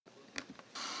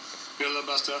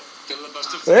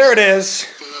There it is.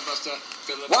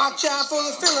 Watch out for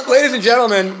the filibuster. Ladies and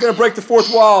gentlemen, I'm going to break the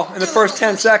fourth wall in the first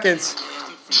 10 seconds.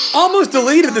 Almost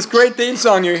deleted this great theme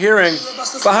song you're hearing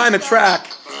behind the track,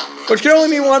 which can only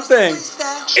mean one thing.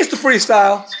 It's the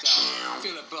freestyle.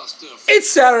 It's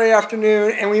Saturday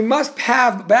afternoon, and we must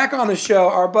have back on the show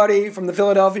our buddy from the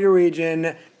Philadelphia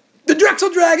region, the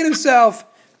Drexel Dragon himself,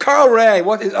 Carl Ray.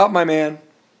 What is up, my man?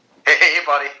 Hey,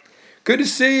 buddy. Good to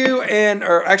see you,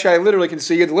 or actually I literally can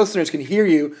see you. The listeners can hear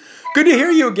you. Good to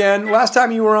hear you again. Last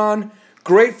time you were on,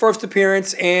 great first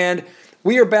appearance, and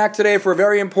we are back today for a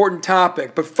very important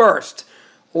topic. But first,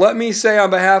 let me say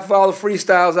on behalf of all the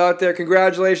freestyles out there,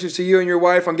 congratulations to you and your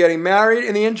wife on getting married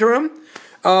in the interim.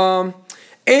 And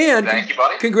thank you,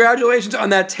 buddy. Congratulations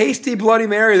on that tasty Bloody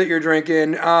Mary that you're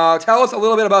drinking. Tell us a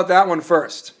little bit about that one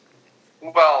first.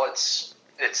 Well, it's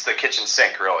the kitchen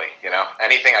sink, really. You know,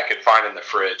 anything I could find in the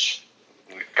fridge.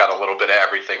 We've got a little bit of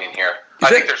everything in here. I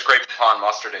think there's grape Poupon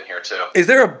mustard in here, too. Is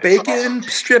there a bacon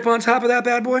strip on top of that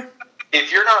bad boy?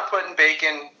 If you're not putting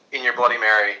bacon in your Bloody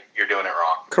Mary, you're doing it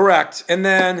wrong. Correct. And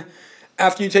then,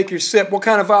 after you take your sip, what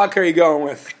kind of vodka are you going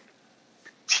with?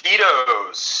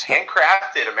 Tito's,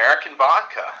 handcrafted American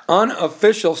vodka.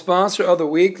 Unofficial sponsor of the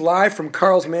week, live from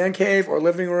Carl's Man Cave or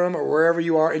living room or wherever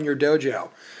you are in your dojo.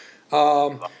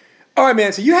 All right,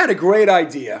 man, so you had a great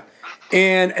idea.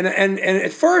 And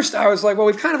at first, I was like, well,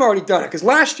 we've kind of already done it. Because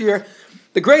last year,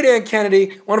 the great Ann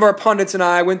Kennedy, one of our pundits, and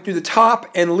I went through the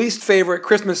top and least favorite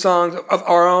Christmas songs of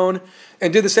our own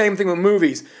and did the same thing with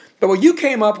movies. But what you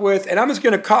came up with, and I'm just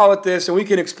going to call it this, and we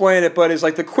can explain it, but it's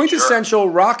like the quintessential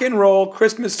rock and roll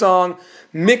Christmas song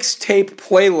mixtape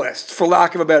playlist, for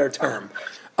lack of a better term.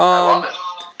 I love it.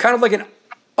 Kind of like an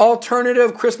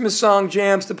alternative Christmas song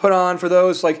jams to put on for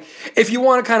those, like, if you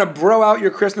want to kind of bro out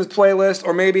your Christmas playlist,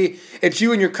 or maybe it's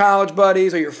you and your college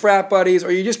buddies or your frat buddies,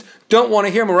 or you just don't want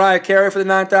to hear Mariah Carey for the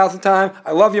 9,000th time.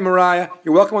 I love you, Mariah.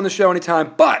 You're welcome on the show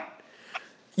anytime. But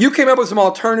you came up with some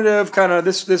alternative kind of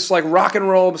this like rock and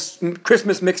roll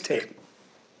Christmas mixtape.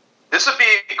 This would be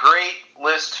a great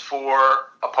list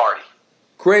for a party.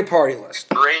 Great party list.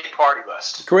 Great party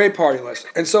list. Great party list.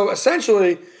 And so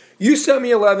essentially, you sent me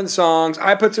 11 songs.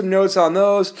 I put some notes on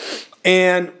those,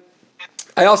 and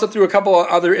I also threw a couple of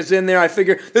others in there. I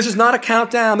figure this is not a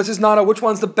countdown. This is not a which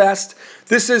one's the best.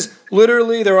 This is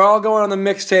literally, they're all going on the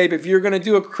mixtape. If you're going to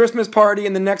do a Christmas party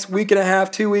in the next week and a half,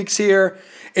 2 weeks here,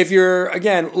 if you're,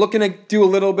 again, looking to do a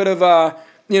little bit of a,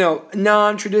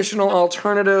 non-traditional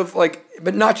alternative, like,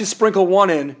 but not just sprinkle one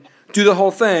in, do the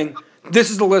whole thing, this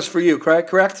is the list for you,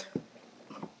 correct?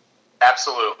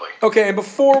 Absolutely. Okay, and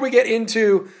before we get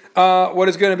into what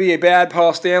is going to be a bad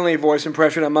Paul Stanley voice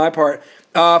impression on my part,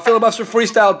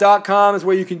 filibusterfreestyle.com is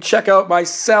where you can check out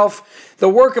myself, the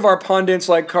work of our pundits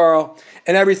like Carl,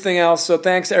 and everything else. So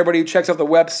thanks to everybody who checks out the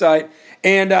website.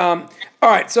 And all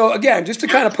right, so again, just to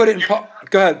kind of put it in,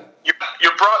 go ahead.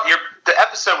 The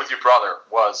episode with your brother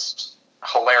was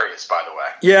hilarious, by the way.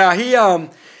 Yeah,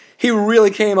 he really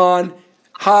came on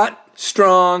hot,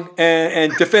 strong,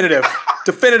 and definitive.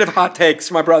 Definitive hot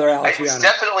takes, my brother Alex. It's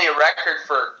definitely a record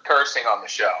for cursing on the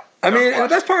show. I mean, and the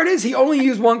best part is he only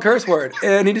used one curse word,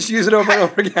 and he just used it over and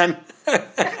over again.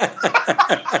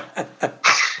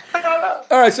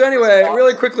 All right, so anyway,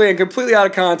 really quickly and completely out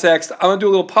of context, I'm going to do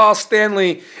a little Paul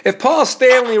Stanley. If Paul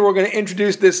Stanley were going to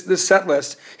introduce this set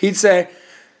list, he'd say,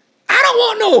 I don't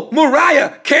want no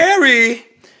Mariah Carey.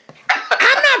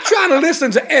 I'm not trying to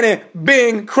listen to any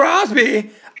Bing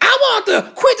Crosby. I want the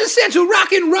quintessential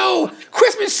rock and roll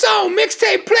Christmas song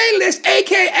mixtape playlist,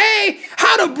 a.k.a.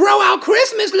 How to Bro Out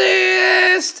Christmas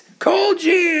List. Cold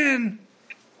Gin.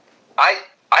 I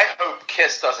hope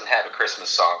Kiss doesn't have a Christmas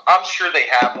song. I'm sure they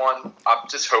have one. I'm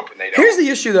just hoping they don't. Here's the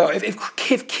issue, though. If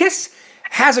Kiss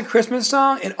has a Christmas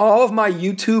song in all of my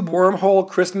YouTube wormhole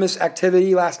Christmas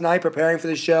activity last night preparing for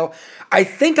the show, I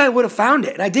think I would have found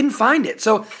it, and I didn't find it.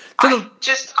 So I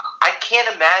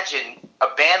can't imagine a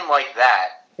band like that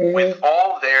with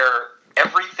all their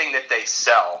everything that they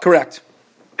sell. Correct.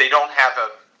 They don't have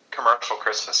a commercial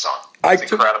Christmas song. It's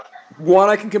incredible. One,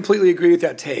 I can completely agree with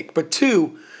that take. But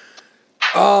two,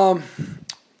 are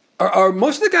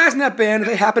most of the guys in that band, do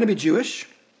they happen to be Jewish?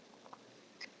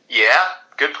 Yeah,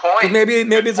 good point. Maybe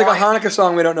it's like a Hanukkah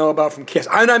song we don't know about from Kiss.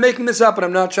 I'm not making this up, and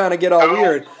I'm not trying to get all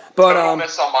weird. But total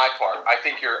miss on my part. I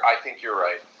think you're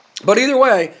right. But either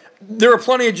way, there are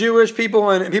plenty of Jewish people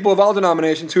and people of all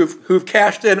denominations who've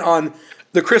cashed in on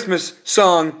the Christmas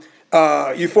song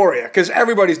Euphoria, because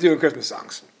everybody's doing Christmas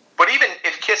songs. But even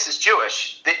if Kiss is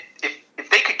Jewish, if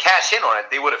they could cash in on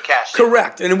it, they would have cashed in.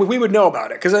 Correct, and we would know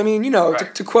about it. Because, I mean,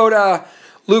 right. to quote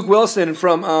Luke Wilson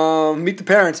from Meet the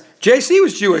Parents, JC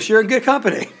was Jewish. You're in good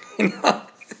company.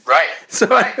 Right. So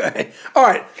anyway, all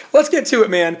right, let's get to it,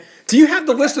 man. Do you have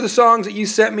the list of the songs that you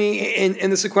sent me in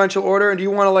the sequential order, and do you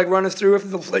want to run us through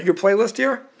your playlist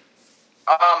here?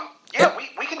 Yeah,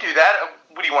 we can do that.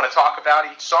 What do you want to talk about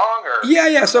each song, or?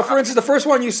 Yeah. So for instance, the first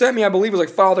one you sent me, I believe,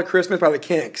 was Father Christmas by the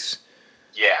Kinks.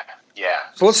 Yeah.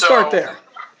 So let's start there.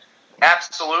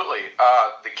 Absolutely.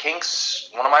 The Kinks,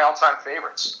 one of my all-time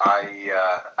favorites.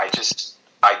 I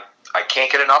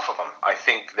can't get enough of them. I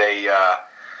think they,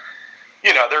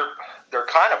 they're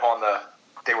kind of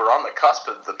they were on the cusp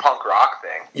of the punk rock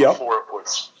thing before it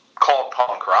was called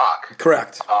punk rock.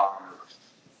 Correct.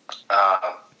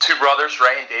 Two brothers,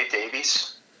 Ray and Dave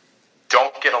Davies,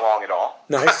 don't get along at all.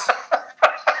 Nice.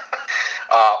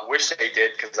 Wish they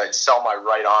did, because I'd sell my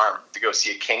right arm to go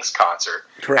see a Kinks concert.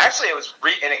 Correct. Actually, I was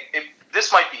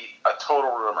this might be a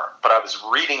total rumor, but I was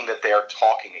reading that they are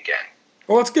talking again.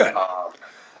 Well, that's good.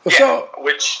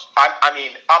 Which I'm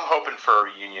hoping for a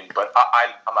reunion, but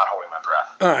I'm not holding my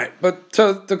breath. All right, but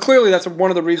so clearly that's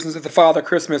one of the reasons that the Father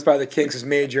Christmas by the Kinks has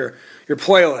made your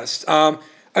playlist.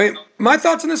 My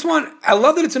thoughts on this one, I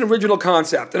love that it's an original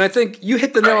concept, and I think you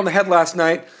hit the nail on the head last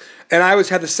night, and I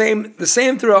had the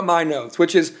same throughout my notes,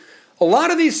 which is a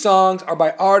lot of these songs are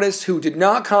by artists who did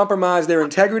not compromise their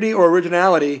integrity or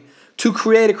originality to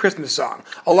create a Christmas song.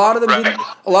 A lot of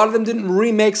them didn't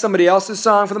remake somebody else's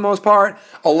song for the most part.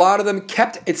 A lot of them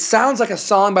it sounds like a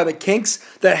song by the Kinks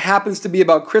that happens to be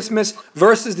about Christmas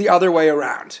versus the other way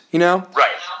around,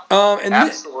 Right.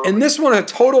 And this one is a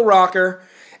total rocker.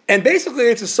 And basically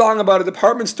it's a song about a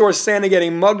department store Santa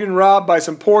getting mugged and robbed by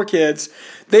some poor kids.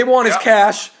 They want his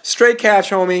cash, straight cash,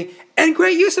 homie, and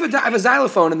great use of a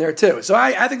xylophone in there too. So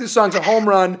I think this song's a home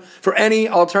run for any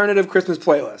alternative Christmas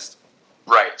playlist.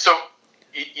 Right. So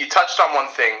you touched on one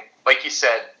thing. Like you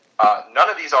said, none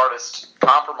of these artists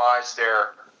compromised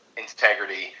their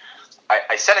integrity.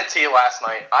 I sent it to you last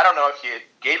night. I don't know if you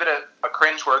gave it a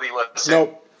cringeworthy listen.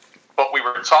 Nope. But we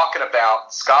were talking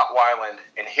about Scott Weiland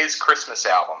and his Christmas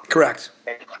album. Correct.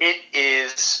 And it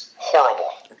is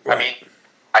horrible. Right. I mean,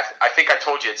 I think I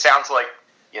told you, it sounds like,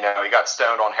 he got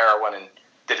stoned on heroin and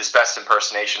did his best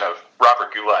impersonation of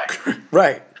Robert Goulet.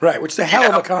 Right, which is a hell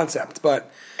of a concept,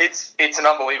 but it's an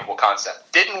unbelievable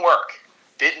concept. Didn't work.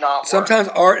 Did not work. Sometimes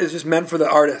art is just meant for the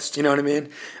artist, you know what I mean?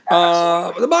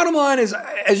 The bottom line is,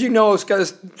 as you know,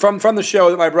 from the show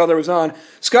that my brother was on,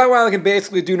 Scott Weiland can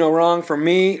basically do no wrong for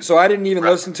me, so I didn't even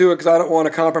listen to it because I don't want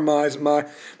to compromise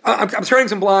I'm turning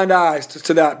some blind eyes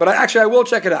to that, but I will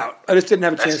check it out. I just didn't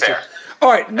have a chance to. All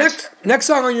right, next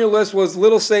song on your list was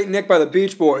Little Saint Nick by the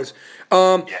Beach Boys.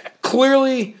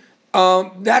 Clearly,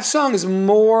 that song is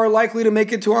more likely to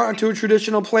make it to a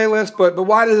traditional playlist, but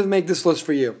why does it make this list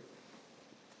for you?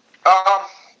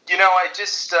 I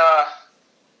just I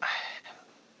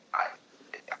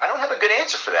don't have a good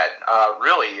answer for that,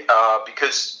 really,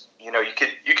 because you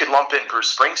could lump in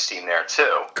Bruce Springsteen there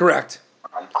too. Correct.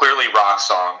 Clearly, rock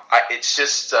song. It's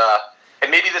just, and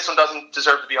maybe this one doesn't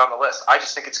deserve to be on the list. I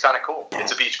just think it's kind of cool.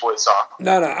 It's a Beach Boys song.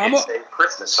 No, it's a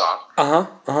Christmas song.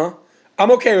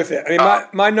 I'm okay with it. I mean,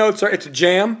 my notes are it's a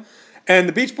jam, and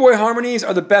the Beach Boy harmonies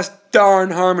are the best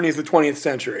darn harmonies of the 20th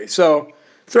century. So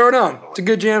throw it on. It's a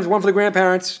good jam. It's one for the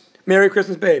grandparents. Merry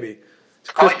Christmas, baby.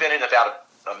 It's probably been in about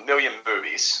a million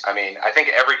movies. I mean, I think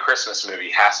every Christmas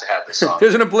movie has to have this song.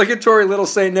 There's an obligatory Little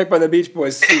Saint Nick by the Beach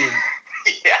Boys scene.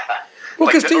 Yeah. Well,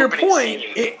 because to your point,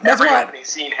 every opening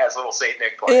scene has Little Saint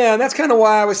Nick playing. Yeah, and that's kind of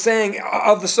why I was saying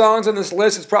of the songs on this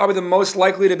list, it's probably the most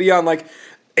likely to be on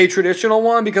a traditional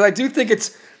one, because I do think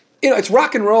it's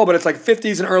rock and roll, but it's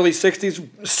 50s and early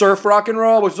 60s surf rock and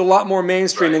roll, which is a lot more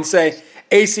mainstream than, say,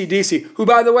 AC/DC, who,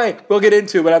 by the way, we'll get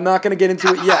into, but I'm not going to get into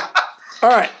it yet. All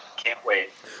right. Can't wait.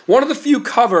 One of the few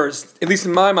covers, at least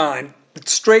in my mind,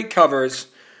 straight covers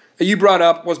that you brought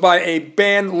up was by a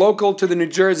band local to the New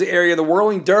Jersey area, the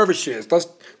Whirling Dervishes. Let's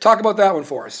talk about that one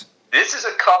for us. This is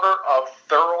a cover of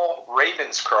Thurl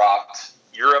Ravenscroft,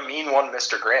 You're a Mean One,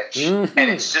 Mr. Grinch. Mm-hmm. And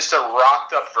it's just a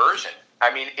rocked up version.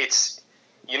 I mean, it's,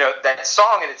 that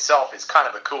song in itself is kind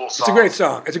of a cool song. It's a great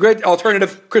song. It's a great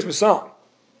alternative Christmas song.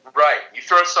 Right. You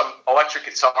throw some electric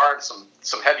guitar and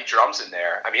some heavy drums in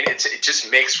there. I mean, it just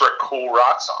makes for a cool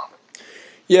rock song.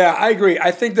 Yeah, I agree.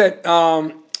 I think that,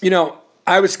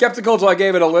 I was skeptical until I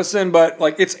gave it a listen, but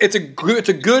it's a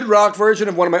good rock version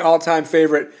of one of my all-time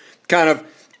favorite kind of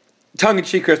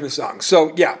tongue-in-cheek Christmas songs. So,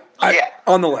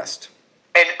 on the list.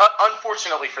 And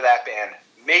unfortunately for that band,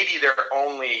 maybe their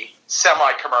only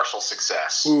semi-commercial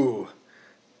success. Ooh.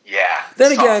 Yeah.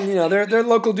 Then again, they're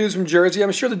local dudes from Jersey.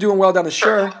 I'm sure they're doing well down the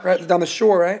shore, right? Down the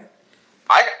shore, right?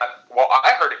 I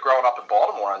heard it growing up in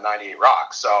Baltimore on 98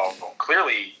 Rock. So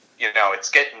clearly, it's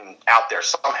getting out there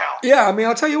somehow. Yeah, I mean,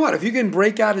 I'll tell you what. If you can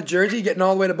break out of Jersey, getting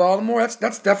all the way to Baltimore,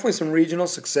 that's definitely some regional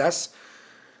success,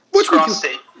 which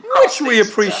we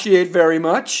appreciate very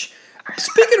much.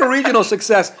 Speaking of regional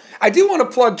success, I do want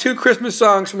to plug 2 Christmas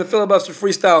songs from the Filibuster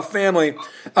Freestyle family.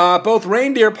 Both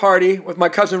Reindeer Party, with my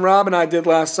cousin Rob and I did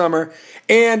last summer,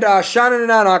 and Shining It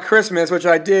Out on Christmas, which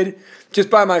I did just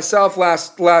by myself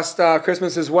last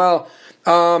Christmas as well.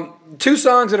 2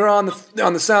 songs that are on the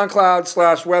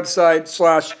SoundCloud /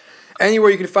 website /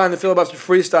 anywhere you can find the Filibuster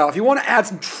Freestyle. If you want to add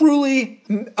some truly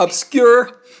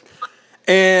obscure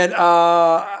and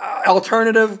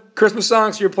alternative Christmas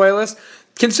songs to your playlist,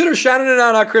 consider Shining It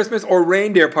Out on Christmas or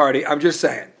Reindeer Party. I'm just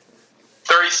saying.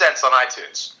 30 cents on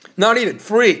iTunes. Not even.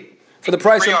 Free. For the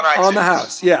price of on the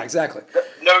house. Yeah, exactly.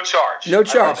 No charge. No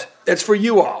charge. It's for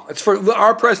you all. It's for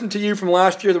our present to you from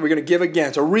last year that we're going to give again.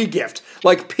 It's a re-gift.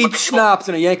 Like peach schnapps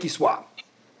and a Yankee swap.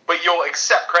 But you'll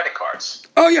accept credit cards.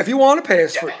 Oh, yeah. If you want to pay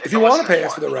us for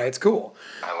the rights, cool.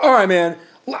 All right, man.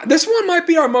 This one might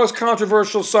be our most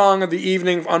controversial song of the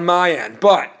evening on my end,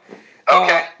 but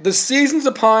okay. The Season's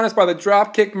Upon Us by the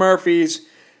Dropkick Murphys.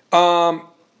 Why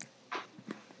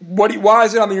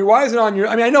is it on your?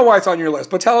 I mean, I know why it's on your list,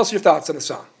 but tell us your thoughts on the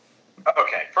song.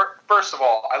 Okay. First of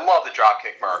all, I love the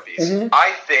Dropkick Murphys. Mm-hmm.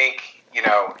 I think,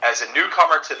 as a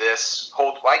newcomer to this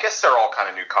I guess they're all kind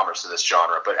of newcomers to this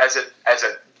genre, but as a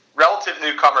relative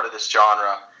newcomer to this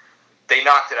genre, they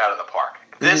knocked it out of the park.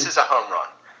 Mm-hmm. This is a home run.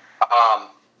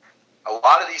 A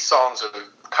lot of these songs are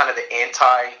kind of the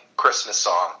anti-Christmas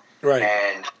song, right?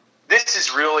 And this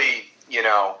is really,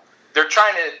 they're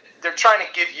trying to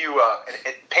give you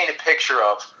paint a picture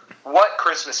of what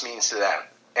Christmas means to them,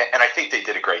 and I think they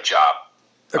did a great job.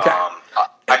 Okay.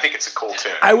 I think it's a cool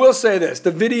tune. I will say this: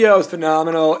 the video is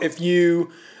phenomenal. If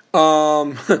you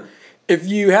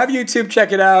have YouTube,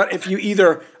 check it out. If you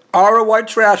either are a white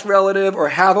trash relative or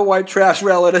have a white trash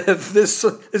relative, this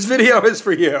video is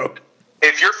for you.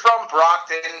 If you're from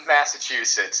Brockton,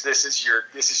 Massachusetts, this is your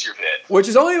vid. Which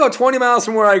is only about 20 miles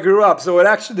from where I grew up, so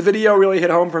the video really hit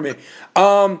home for me.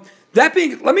 Let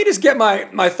me just get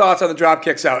my thoughts on the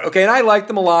Dropkicks out, okay? And I like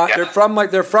them a lot. Yeah.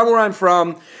 They're from where I'm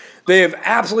from. They have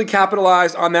absolutely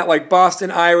capitalized on that like Boston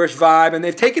Irish vibe, and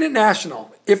they've taken it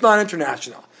national, if not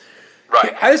international.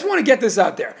 Right. I just want to get this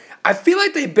out there. I feel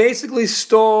like they basically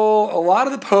stole a lot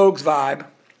of the Pogues vibe,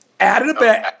 added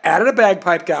a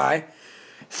bagpipe guy,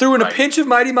 threw in a pinch of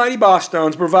Mighty Mighty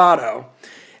Bosstones bravado,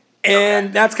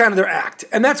 and that's kind of their act.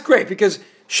 And that's great because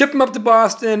Ship 'Em Up to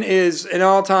Boston is an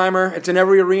all-timer. It's in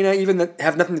every arena, even that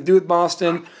have nothing to do with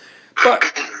Boston. But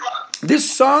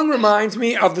this song reminds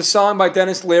me of the song by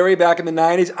Dennis Leary back in the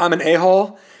 90s, I'm an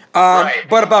A-hole,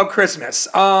 but about Christmas.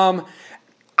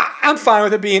 I'm fine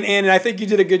with it being in, and I think you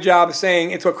did a good job of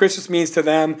saying it's what Christmas means to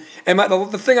them. And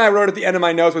the thing I wrote at the end of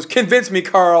my notes was, convince me,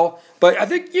 Carl. But I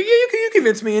think you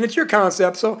convinced me, and it's your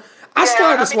concept, so I'll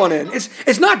slide this one in.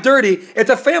 It's not dirty.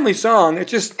 It's a family song.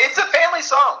 It's a family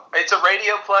song. It's a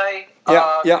radio play.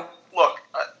 Yeah. Look,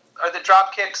 are the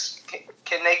Dropkicks,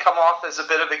 can they come off as a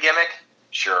bit of a gimmick?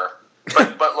 Sure.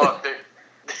 But look,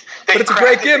 but it's a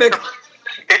great gimmick.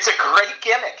 It's a great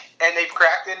gimmick, and they've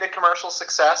cracked into commercial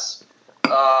success.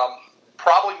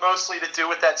 Probably mostly to do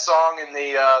with that song in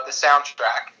the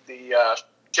soundtrack, the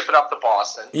Ship It Up to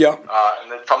Boston. Yeah.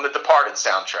 From the Departed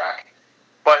soundtrack.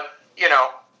 But,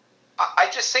 I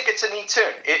just think it's a neat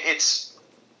tune. It's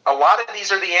a lot of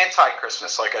these are the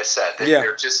anti-Christmas, like I said.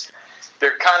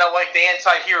 They're kind of like the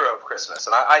anti-hero of Christmas.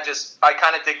 And I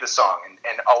kind of dig the song.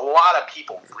 And a lot of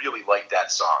people really like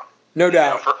that song. No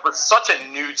doubt. For such a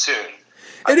new tune.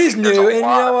 It is new. And you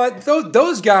know what?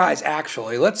 Those guys,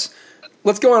 actually, let's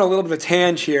go on a little bit of a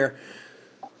tangent here.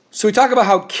 So we talk about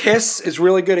how Kiss is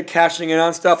really good at cashing in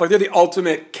on stuff. Like, they're the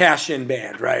ultimate cash-in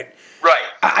band, right? Right.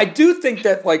 I do think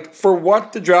that, like, for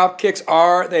what the Dropkicks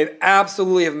are, they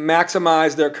absolutely have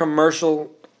maximized their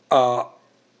commercial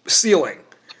ceiling.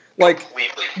 Like,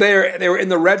 they were in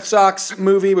the Red Sox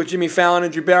movie with Jimmy Fallon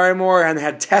and Drew Barrymore, and they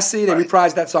had Tessie. They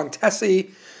reprised that song,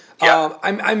 Tessie. Yeah.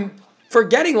 I'm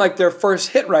forgetting, like, their first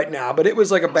hit right now, but it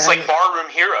was like a band. It's like Barroom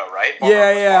Hero, right?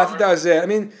 I think that was it. I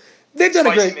mean, they've done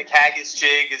Spicy a great. McHaggis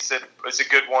Jig is a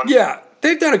good one. Yeah,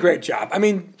 they've done a great job. I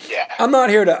mean, I'm not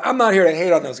here to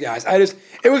hate on those guys.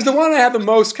 It was the one I had the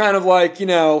most kind of like,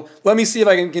 let me see if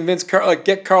I can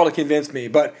get Carl to convince me.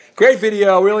 But great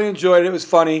video, really enjoyed it. It was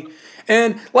funny.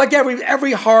 And like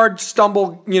every hard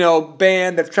stumble,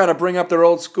 band that's trying to bring up their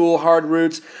old school hard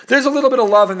roots, there's a little bit of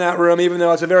love in that room, even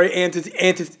though it's a very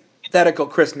antithetical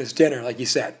Christmas dinner, like you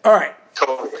said. All right.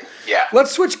 Totally, yeah.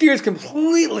 Let's switch gears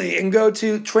completely and go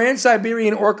to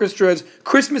Trans-Siberian Orchestra's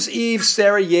Christmas Eve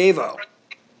Sarajevo.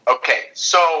 Okay,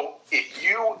 so if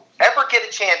you ever get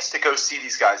a chance to go see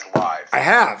these guys live? I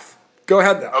have. Go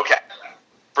ahead, though. Okay.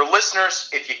 For listeners,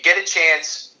 if you get a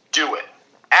chance, do it.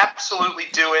 Absolutely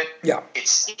do it. Yeah. It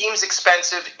seems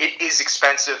expensive. It is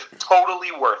expensive.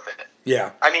 Totally worth it.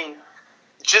 Yeah. I mean,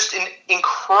 just an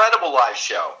incredible live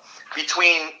show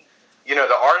between, you know,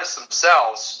 the artists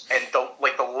themselves and the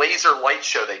laser light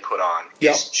show they put on.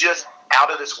 Yep. Is just out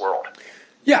of this world.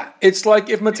 Yeah. It's like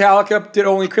if Metallica did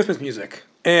only Christmas music.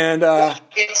 And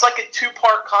it's like a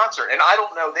 2-part concert. And I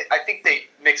don't know. I think they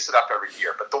mix it up every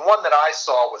year. But the one that I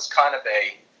saw was kind of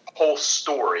a whole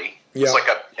story. Yeah. It's like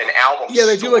an album yeah,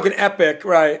 they story. do like an epic,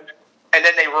 right? And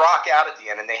then they rock out at the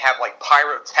end, and they have like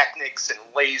pyrotechnics and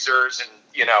lasers, and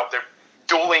you know they're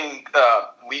dueling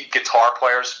lead guitar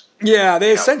players. Yeah,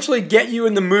 they essentially get you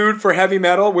in the mood for heavy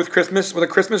metal with a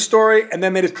Christmas story, and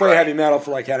then they just play heavy metal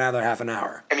for like another half an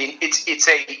hour. I mean, it's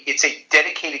a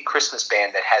dedicated Christmas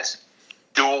band that has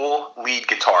dual lead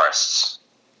guitarists.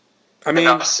 I mean,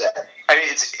 enough said. I mean,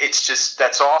 it's just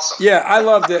that's awesome. Yeah, I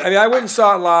loved it. I mean, I went and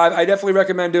saw it live. I definitely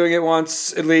recommend doing it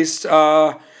once at least.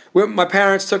 My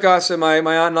parents took us, and my aunt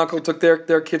and uncle took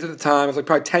their kids at the time. It was like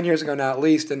probably 10 years ago now at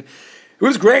least, and it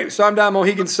was great. We saw them down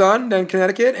Mohegan Sun in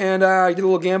Connecticut, and I did a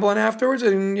little gambling afterwards,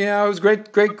 and yeah, it was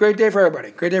great day for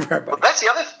everybody. Great day for everybody. Well, that's the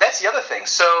other thing.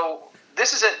 So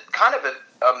this is a kind of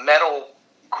a metal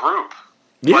group.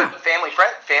 Yeah, but family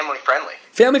friendly.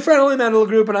 Family friendly metal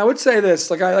group, and I would say this,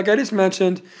 like I just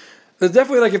mentioned. There's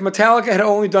definitely, like, if Metallica had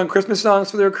only done Christmas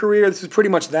songs for their career, this is pretty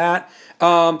much that.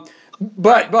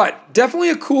 But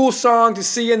definitely a cool song to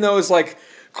see in those, like,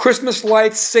 Christmas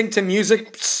lights sync to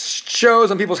music shows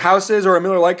on people's houses or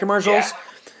Miller Lite commercials.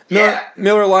 Yeah.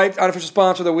 Miller Lite, unofficial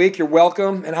sponsor of the week. You're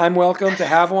welcome, and I'm welcome to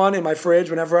have one in my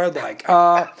fridge whenever I'd like.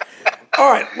 All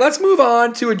right, let's move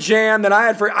on to a jam that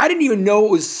I didn't even know it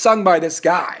was sung by this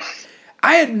guy.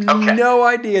 I had no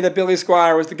idea that Billy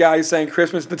Squier was the guy who sang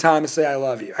 "Christmas is the Time to Say I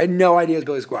Love You." I had no idea it was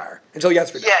Billy Squier until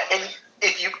yesterday. Yeah, and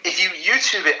if you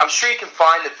YouTube it, I'm sure you can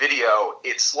find the video.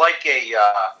 It's like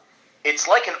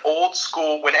an old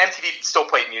school when MTV still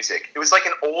played music. It was like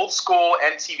an old school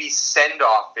MTV send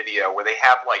off video where they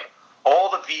have like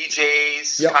all the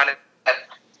VJs kind of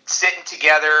sitting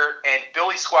together and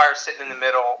Billy Squier sitting in the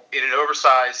middle in an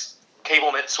oversized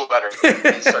cable knit sweater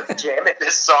and starts jamming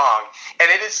this song, and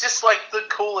it is just like the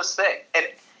coolest thing. And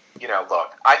you know,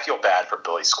 look, I feel bad for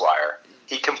Billy Squier.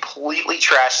 He completely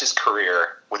trashed his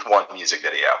career with one music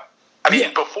video. I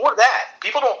mean, before that,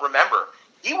 people don't remember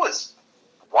he was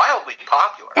wildly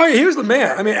popular. Oh, yeah, he was the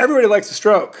man. I mean, everybody likes The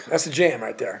Stroke. That's the jam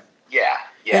right there. Yeah.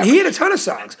 And he had a ton of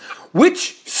songs.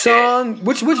 Which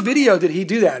video did he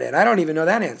do that in? I don't even know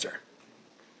that answer.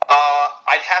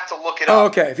 I'd have to look it up. Oh,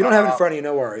 okay. If you don't have it in front of you,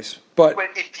 no worries. But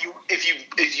if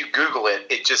you Google it,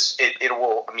 it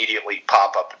will immediately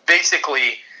pop up.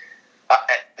 Basically,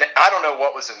 I don't know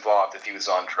what was involved. If he was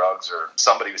on drugs or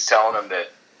somebody was telling him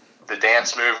that the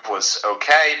dance move was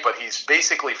okay, but he's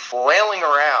basically flailing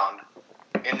around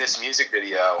in this music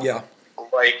video,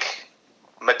 like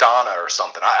Madonna or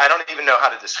something. I don't even know how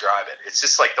to describe it. It's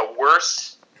just like the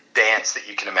worst dance that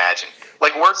you can imagine,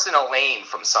 like worse than Elaine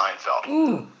from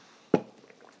Seinfeld.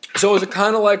 So is it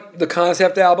kind of like the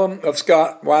concept album of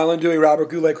Scott Weiland doing Robert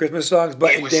Goulet Christmas songs,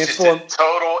 but in dance form?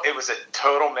 It was a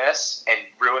total miss and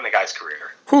ruined the guy's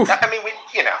career. I mean,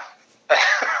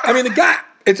 I mean, the guy.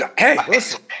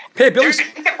 Listen. Hey, Billy. Dude,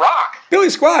 he can rock. Billy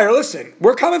Squier, listen.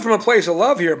 We're coming from a place of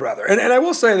love here, brother. And I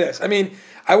will say this. I mean,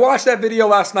 I watched that video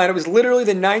last night. It was literally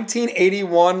the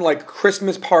 1981 like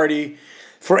Christmas party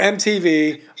for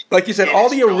MTV. Like you said, all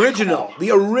the original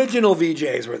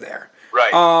VJs were there.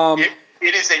 Right.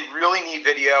 It is a really neat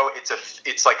video.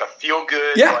 It's like a feel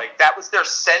good. Yeah. Like that was their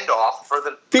send off for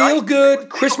the feel good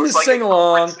Christmas sing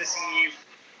along. Christmas Eve.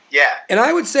 Yeah. And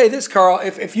I would say this, Carl,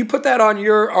 if you put that on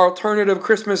your alternative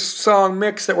Christmas song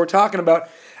mix that we're talking about,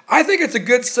 I think it's a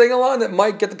good sing along that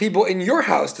might get the people in your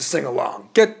house to sing along.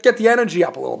 Get the energy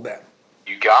up a little bit.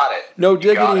 You got it. No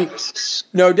diggity.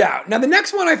 No doubt. Now the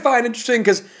next one I find interesting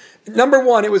because number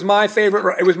one, it was my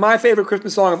favorite. It was my favorite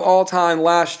Christmas song of all time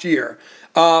last year.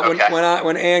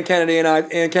 When Ann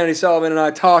Kennedy Sullivan and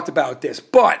I talked about this,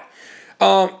 but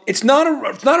it's not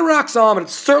a rock song, but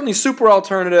it's certainly super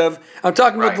alternative. I'm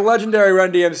talking about the legendary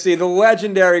Run DMC, the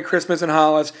legendary Christmas in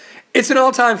Hollis. It's an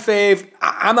all-time fave.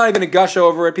 I'm not even going to gush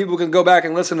over it. People can go back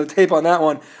and listen to the tape on that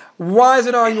one. Why is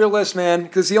it on your list, man?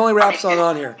 Because it's the only rap song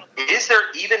on here. Is there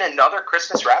even another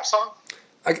Christmas rap song?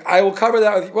 I will cover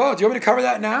that with you. Well, do you want me to cover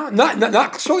that now?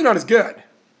 Not certainly not as good.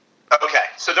 Okay,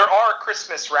 so there are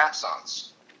Christmas rap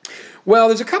songs. Well,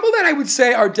 there's a couple that I would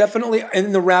say are definitely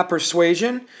in the rap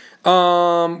persuasion.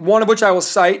 One of which I will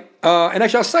cite, and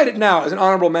actually I'll cite it now as an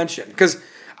honorable mention, because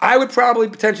I would probably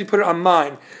potentially put it on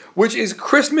mine. which is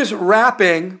Christmas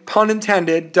rapping, pun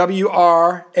intended,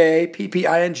 WRAPPING,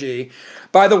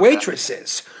 by the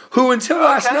Waitresses, who until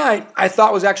last night I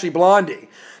thought was actually Blondie.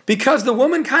 Because the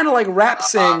woman kind of like rap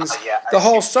sings the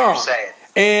whole song.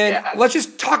 And let's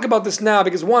just talk about this now,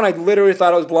 because one, I literally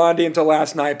thought it was Blondie until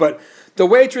last night, but the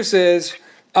Waitresses,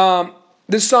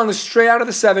 this song is straight out of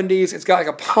the 70s. It's got like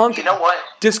a punk,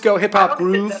 disco, hip-hop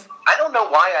groove. I don't know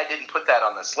why I didn't put that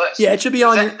on this list. Yeah, it should be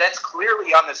on. That's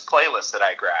clearly on this playlist that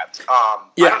I grabbed. I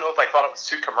don't know if I thought it was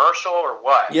too commercial or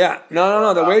what. Yeah,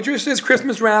 no. The Waitresses'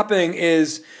 Christmas rapping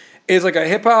is like a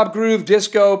hip hop groove,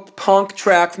 disco, punk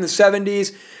track from the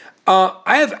 70s.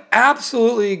 I have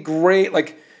absolutely great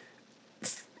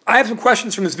I have some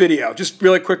questions from this video, just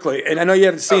really quickly, and I know you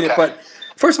haven't seen it, but.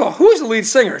 First of all, who is the lead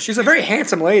singer? She's a very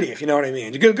handsome lady, if you know what I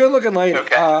mean. Good-looking lady.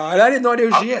 Okay. And I didn't know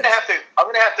who she is. I'm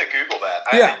going to have to Google that.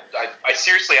 I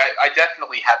seriously, I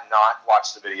definitely have not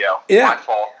watched the video. Yeah. My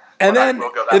fault. And then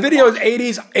the video is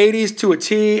 80s to a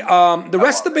T. The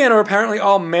rest of the band are apparently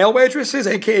all male waitresses,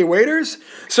 a.k.a. waiters.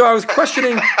 So I was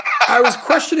questioning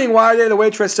why they're the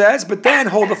Waitresses, but then,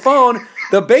 hold the phone,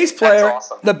 the bass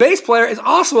player is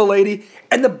also a lady,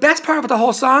 and the best part about the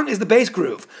whole song is the bass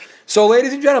groove. So,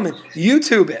 ladies and gentlemen,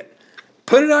 YouTube it.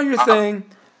 Put it on your thing.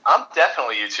 I'm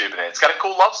definitely YouTubing it. It's got a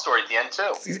cool love story at the end,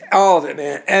 too. All of it,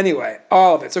 man. Anyway,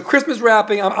 all of it. So, Christmas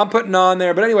rapping, I'm putting on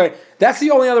there. But anyway, that's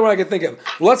the only other one I can think of.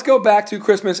 Let's go back to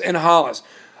Christmas in Hollis.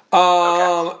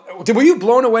 Were you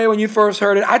blown away when you first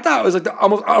heard it? I thought it was like the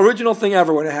almost original thing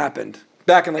ever when it happened,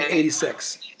 back in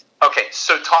 86. Okay,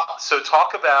 so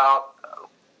talk about,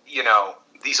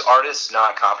 these artists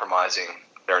not compromising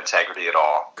their integrity at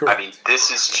all. Correct. I mean,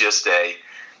 this is just a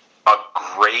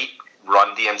great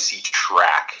Run DMC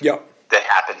track that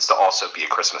happens to also be a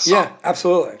Christmas song. Yeah,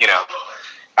 absolutely.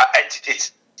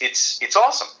 It's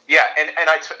awesome. Yeah, and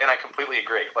I completely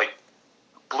agree. Like,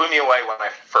 blew me away when I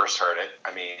first heard it.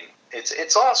 I mean,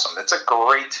 it's awesome. It's a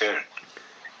great tune,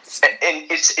 and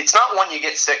it's not one you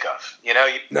get sick of. You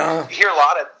hear a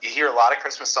lot of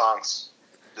Christmas songs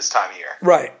this time of year.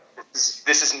 Right.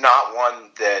 This is not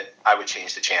one that I would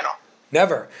change the channel.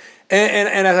 Never.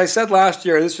 And as I said last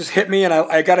year, this just hit me, and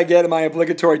I got to get my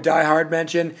obligatory Die Hard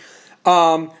mention.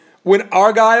 When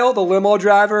Argyle, the limo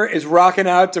driver, is rocking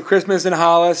out to Christmas in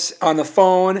Hollis on the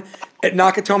phone at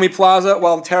Nakatomi Plaza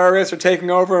while the terrorists are taking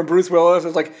over and Bruce Willis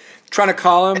is like trying to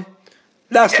call him,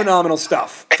 that's phenomenal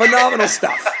stuff. Phenomenal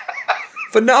stuff.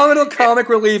 Phenomenal comic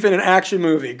relief in an action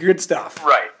movie. Good stuff.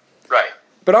 Right.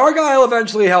 But Argyle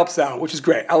eventually helps out, which is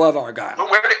great. I love Argyle. But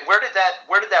where did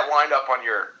that wind up on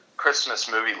your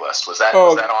Christmas movie list? Was that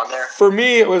on there? For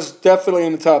me, it was definitely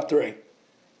in the top 3.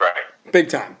 Right. Big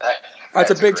time.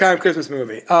 That's a big time Christmas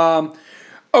movie.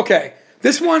 Okay,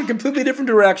 this one completely different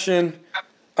direction.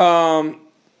 I'm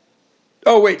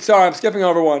skipping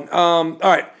over one. All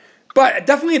right, but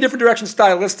definitely a different direction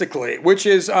stylistically, which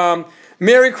is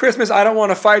 "Merry Christmas, I Don't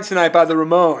Want to Fight Tonight" by the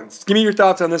Ramones. Give me your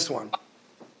thoughts on this one.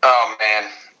 Oh, man.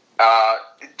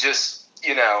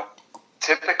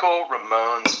 Typical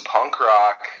Ramones punk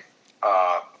rock,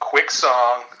 quick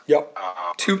song. Yep.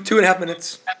 2.5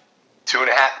 minutes.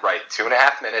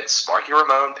 2.5 minutes. Marky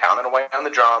Ramone pounding away on the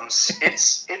drums.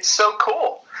 It's so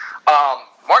cool.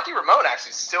 Marky Ramone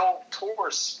actually still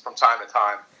tours from time to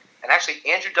time. And actually,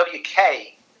 Andrew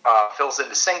W.K. fills in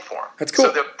to sing for him. That's cool.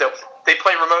 So they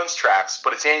play Ramones tracks,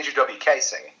 but it's Andrew W.K.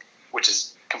 singing, which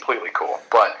is completely cool.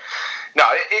 But no,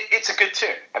 it's a good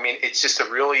tune. I mean, it's just a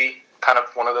really kind of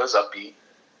one of those upbeat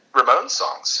Ramones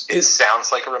songs. It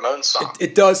sounds like a Ramones song.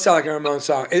 It does sound like a Ramones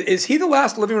song. Is he the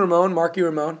last living Ramone, Marky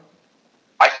Ramone?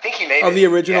 I think he made of the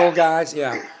original guys,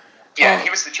 yeah. Yeah, he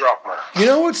was the drummer. You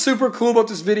know what's super cool about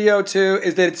this video, too,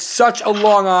 is that it's such a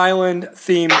Long Island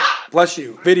themed, bless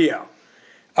you, video.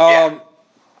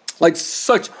 Like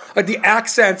the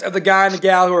accents of the guy and the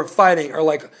gal who are fighting are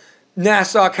like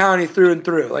Nassau County through and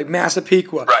through, like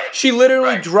Massapequa. Right. She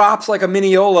literally drops like a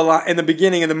Mineola in the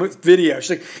beginning of the video. She's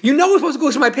like, we're supposed to go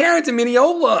to my parents in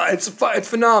Mineola. It's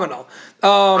phenomenal.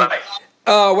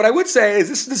 What I would say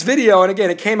is this video, and again,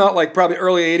 it came out like probably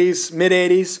early 80s, mid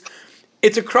 80s.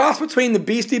 It's a cross between the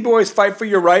Beastie Boys Fight for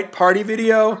Your Right party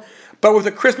video, but with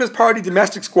a Christmas party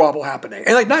domestic squabble happening.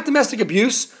 And like not domestic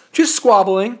abuse, just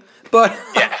squabbling, but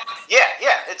yeah.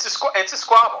 It's a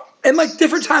squabble. And like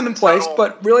different time and place,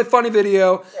 but really funny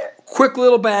video. Quick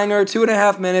little banger,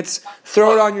 2.5 minutes.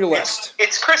 Throw it on your list.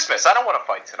 It's Christmas. I don't want to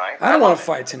fight tonight. I don't want to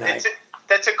fight tonight.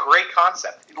 That's a great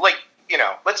concept. Like,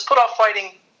 let's put off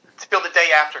fighting till the day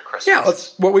after Christmas. Yeah,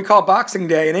 it's what we call Boxing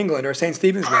Day in England or St.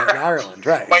 Stephen's Day in Ireland.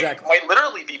 Right, exactly. Might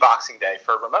literally be Boxing Day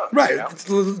for Ramones. Right.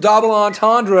 Double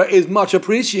entendre is much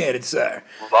appreciated, sir.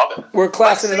 Love it. We're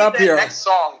classing it up here.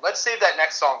 Let's save that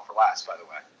next song for last, by the way.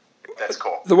 That's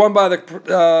cool. The one by the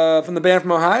from the band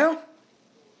from Ohio?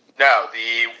 No,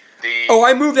 the. Oh,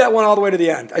 I moved that one all the way to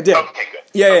the end. I did. Okay, good.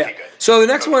 Yeah, okay, yeah. Good. So the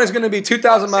next one is going to be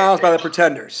 2,000 Miles by the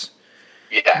Pretenders.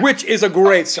 Yeah. Which is a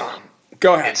great song.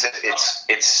 Go ahead.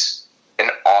 It's an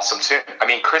awesome tune. I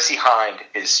mean, Chrissie Hynde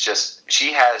is just,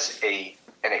 she has an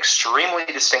extremely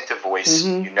distinctive voice.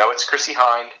 Mm-hmm. You know it's Chrissie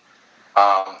Hynde.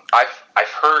 I've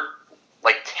heard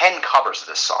like 10 covers of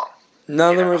this song.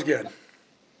 None of them was good.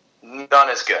 None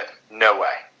is good. No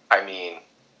way. I mean,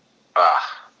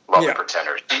 love the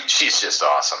Pretenders. She's just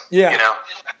awesome. Yeah. You know?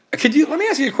 Let me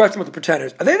ask you a question with the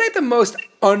Pretenders. Are they like the most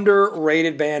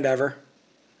underrated band ever?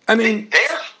 I mean,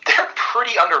 they're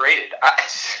pretty underrated.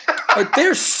 Like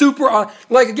they're super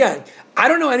like again, I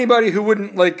don't know anybody who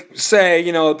wouldn't like say,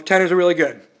 the Pretenders are really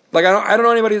good. Like I don't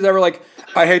know anybody who's ever like,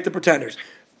 I hate the Pretenders.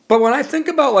 But when I think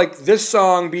about like this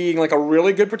song being like a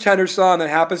really good Pretenders song that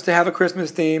happens to have a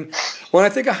Christmas theme, when I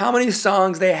think of how many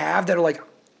songs they have that are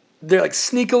they're like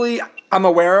sneakily I'm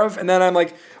aware of, and then I'm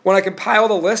like, when I compile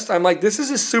the list, I'm like, this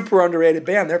is a super underrated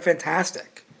band. They're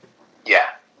fantastic. Yeah.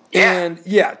 And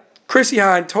Chrissie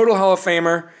Hynde, total Hall of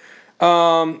Famer.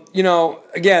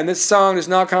 Again, this song does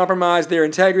not compromise their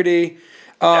integrity.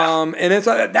 And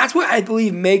that's what I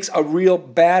believe makes a real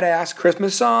badass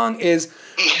Christmas song is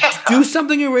do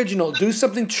something original, do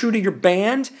something true to your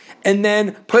band, and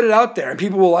then put it out there, and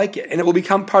people will like it, and it will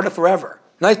become part of forever.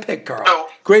 Nice pick, Carl.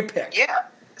 Great pick. Yeah.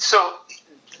 So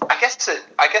I guess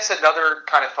another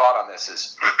kind of thought on this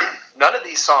is none of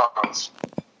these songs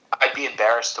I'd be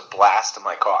embarrassed to blast in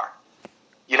my car.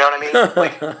 You know what I mean?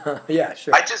 Like, yeah,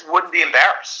 sure. I just wouldn't be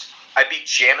embarrassed. I'd be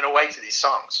jamming away to these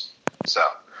songs. So,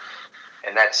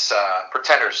 and that's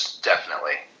Pretenders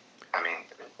definitely. I mean,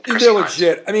 they're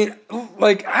legit. I mean,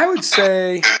 like I would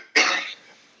say,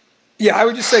 I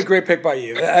would just say great pick by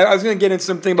you. I was going to get into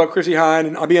something about Chrissie Hynde,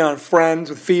 and I'll be on Friends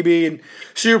with Phoebe, and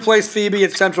she replaced Phoebe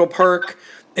at Central Perk,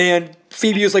 and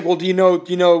Phoebe was like, "Well, do you know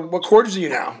what chords do you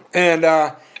know?" And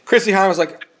Chrissie Hynde was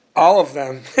like, "All of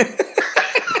them."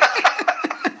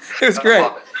 It was great.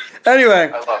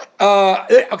 Anyway,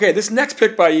 okay, this next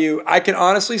pick by you, I can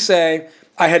honestly say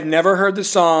I had never heard the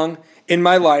song in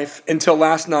my life until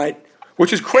last night,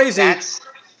 which is crazy.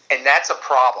 And that's a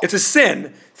problem. It's a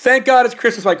sin. Thank God It's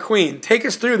Christmas by Queen. Take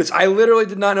us through this. I literally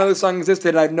did not know this song existed,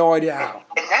 and I have no idea how.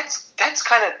 And that's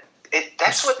kind of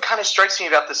that's what kind of strikes me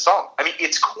about this song. I mean,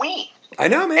 it's Queen. I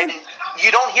know, man. And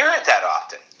you don't hear it that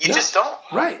often. You just don't.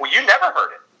 Right. Well, you never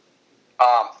heard it.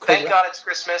 Thank God It's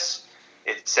Christmas.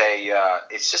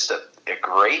 It's just a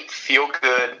great, feel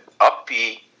good,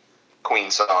 upbeat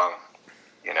Queen song.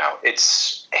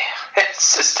 It's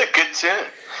just a good tune.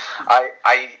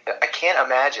 I can't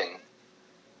imagine,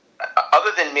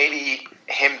 other than maybe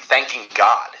him thanking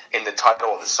God in the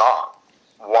title of the song,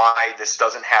 why this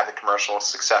doesn't have the commercial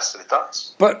success that it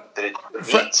does. But that it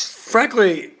needs.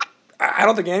 Frankly, I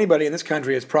don't think anybody in this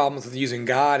country has problems with using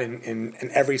God in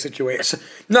every situation.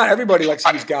 Not everybody likes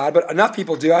to use God, but enough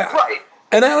people do. Right.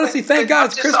 And I honestly thank God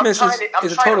It's Christmas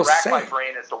is a total rack sin. my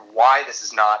brain as to why this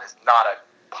is not a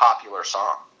popular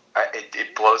song.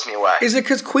 It blows me away. Is it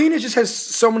because Queen just has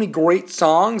so many great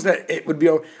songs that it would be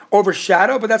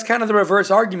overshadowed? But that's kind of the reverse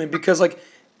argument because, like,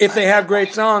 if they have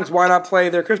great songs, why not play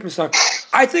their Christmas song?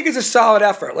 I think it's a solid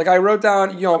effort. Like I wrote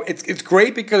down, it's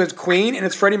great because it's Queen and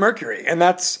it's Freddie Mercury, and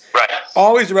that's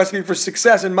always the recipe for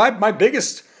success. And my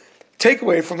biggest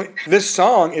takeaway from this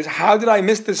song is how did I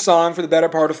miss this song for the better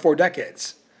part of 4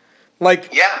 decades?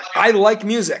 Like, I like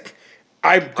music.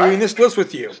 I'm doing this list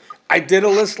with you. I did a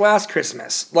list last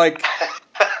Christmas. Like,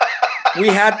 we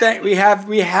had that. We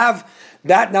have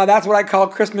that. Now that's what I call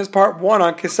Christmas Part 1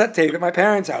 on cassette tape at my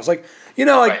parents' house. Like,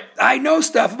 I know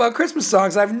stuff about Christmas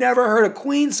songs. I've never heard a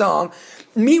Queen song.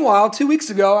 Meanwhile, 2 weeks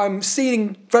ago, I'm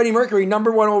seeing Freddie Mercury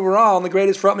 #1 overall in the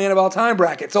greatest frontman of all time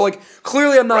bracket. So, like,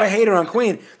 clearly I'm not a hater on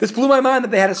Queen. This blew my mind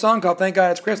that they had a song called Thank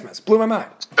God It's Christmas. Blew my mind.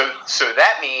 So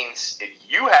that means if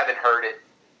you haven't heard it,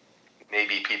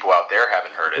 maybe people out there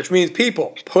haven't heard it. Which means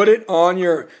people, put it on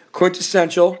your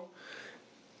quintessential,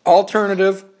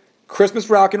 alternative, Christmas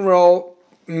rock and roll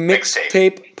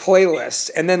mixtape playlist.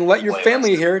 And then let your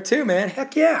family hear it too, man.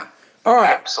 Heck yeah. All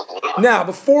right. Absolutely. Now,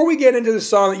 before we get into the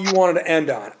song that you wanted to end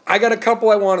on, I got a couple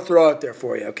I want to throw out there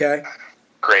for you, okay?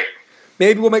 Great.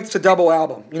 Maybe we'll make this a double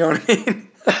album. You know what I mean?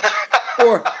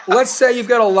 Or let's say you've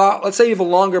got let's say you have a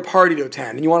longer party to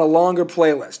attend and you want a longer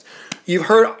playlist. You've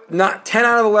heard not 10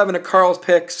 out of 11 of Carl's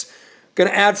picks. Going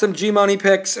to add some G-Money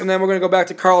picks, and then we're going to go back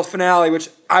to Carl's finale, which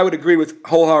I would agree with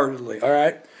wholeheartedly, all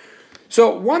right?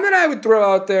 So one that I would throw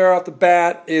out there off the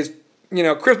bat is,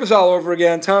 Christmas All Over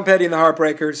Again, Tom Petty and the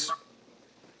Heartbreakers.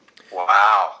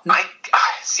 Wow.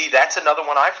 See, that's another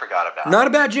one I forgot about. Not a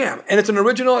bad jam, and it's an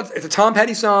original. It's a Tom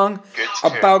Petty song Good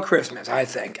tune. about Christmas. I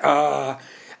think. I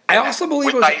also believe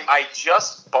it was. I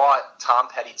just bought Tom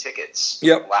Petty tickets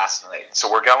Yep. last night,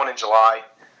 so we're going in July.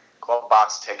 Club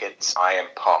box tickets. I am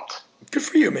pumped. Good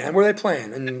for you, man. Where are they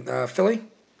playing? In Philly?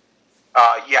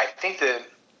 Yeah, I think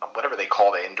whatever they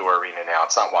call the indoor arena now.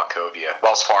 It's not Wachovia.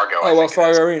 Wells Fargo. Oh, Wells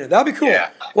Fargo Arena. That'd be cool.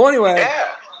 Yeah. Well, anyway.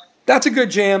 Yeah. That's a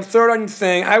good jam. Third on your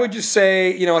thing. I would just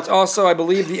say, it's also, I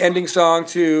believe, the ending song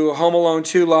to Home Alone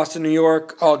 2, Lost in New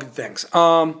York. All good things.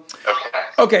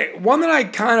 Okay, one that I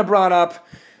kind of brought up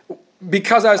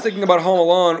because I was thinking about Home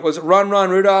Alone was Run, Run,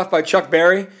 Rudolph by Chuck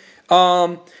Berry.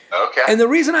 Okay. And the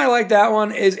reason I like that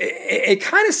one is it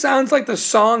kind of sounds like the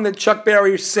song that Chuck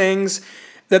Berry sings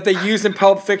that they used in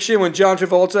Pulp Fiction when John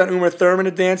Travolta and Uma Thurman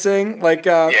are dancing, like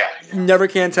You Never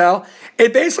Can Tell.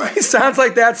 It basically sounds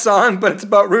like that song, but it's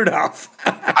about Rudolph.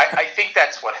 I think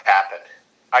that's what happened.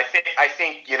 I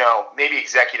think maybe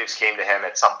executives came to him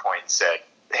at some point and said,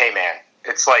 "Hey man,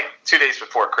 it's like 2 days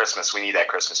before Christmas. We need that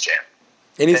Christmas jam."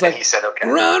 And he's like, he said, "Okay,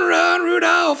 run, run,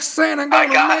 Rudolph, Santa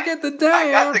gonna make it the day."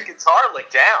 I got the guitar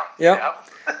licked down. Yep.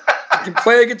 You can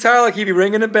play a guitar like he'd be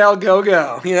ringing a bell, go,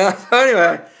 go. So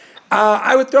anyway,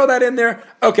 I would throw that in there.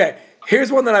 Okay,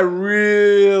 here's one that I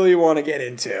really want to get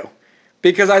into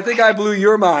because I think I blew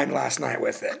your mind last night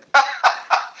with it.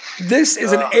 This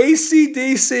is an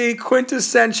AC/DC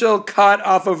quintessential cut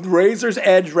off of Razor's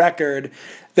Edge record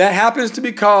that happens to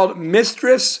be called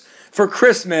Mistress for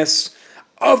Christmas.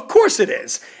 Of course it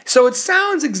is. So it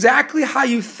sounds exactly how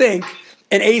you think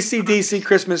an AC/DC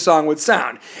Christmas song would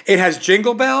sound. It has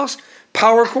jingle bells,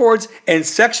 power chords, and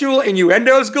sexual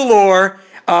innuendos galore.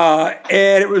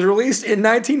 And it was released in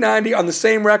 1990 on the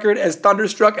same record as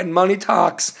Thunderstruck and Money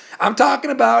Talks. I'm talking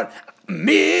about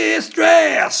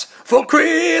Mistress for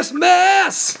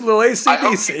Christmas. Little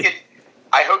AC/DC.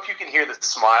 I hope you can hear the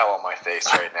smile on my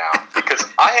face right now because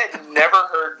I had never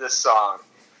heard this song.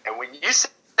 And when you said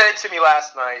it to me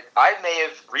last night, I may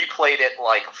have replayed it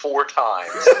like 4 times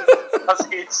because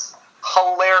it's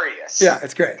hilarious. Yeah,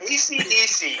 it's great.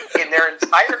 AC/DC in their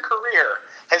entire career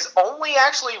has only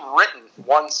actually written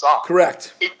one song.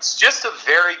 Correct. It's just a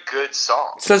very good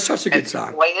song. So it's such a good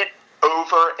song. Play it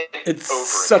over and it's over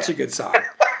such again. a good song.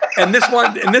 And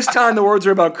this time the words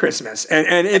are about Christmas and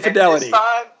infidelity. And this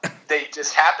time they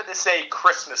just happen to say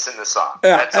Christmas in the song.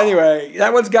 Yeah. That's all. Anyway,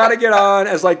 that one's got to get on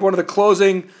as like one of the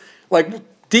closing, like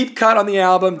deep cut on the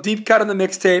album, deep cut on the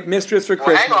mixtape, Mistress for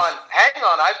Christmas. Hang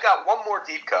on. I've got one more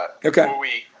deep cut. Okay. Before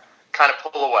we kind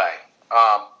of pull away.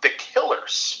 The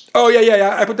Killers. Oh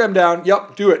yeah. I put them down.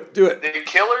 Yep. Do it. The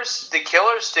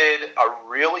Killers did a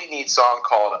really neat song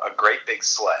called "A Great Big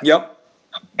Sled." Yep.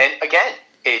 And again,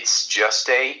 it's just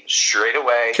a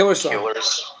straightaway Killers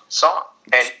song,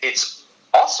 and it's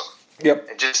awesome. Yep.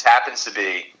 It just happens to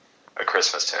be a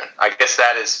Christmas tune. I guess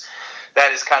that is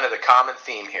kind of the common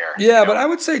theme here. Yeah, but I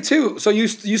would say too. So you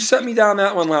set me down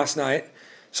that one last night.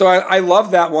 So I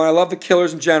love that one. I love the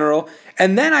Killers in general.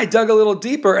 And then I dug a little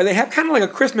deeper, and they have kind of like a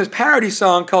Christmas parody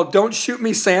song called "Don't Shoot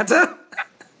Me, Santa."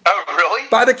 Oh, really?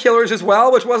 By the Killers as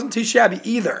well, which wasn't too shabby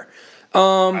either.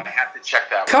 I have to check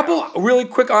that one Couple out. really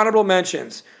quick honorable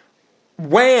mentions.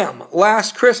 Wham!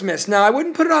 Last Christmas. Now, I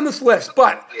wouldn't put it on this list,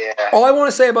 but all I want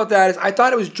to say about that is I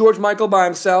thought it was George Michael by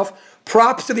himself.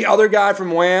 Props to the other guy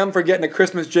from Wham! For getting a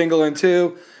Christmas jingle in,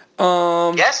 too.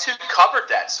 Guess who covered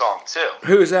that song, too?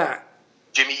 Who is that?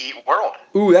 Jimmy Eat World.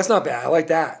 Ooh, that's not bad. I like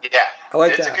that. Yeah. I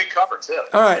like it's that. It's a good cover, too.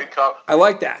 All right. Good cover. I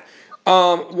like that.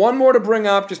 One more to bring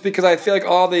up, just because I feel like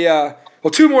all the...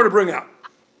 two more to bring up.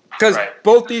 Because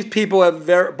both these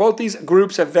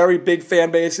groups have very big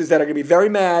fan bases that are going to be very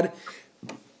mad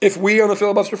if we on the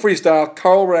Filibuster Freestyle,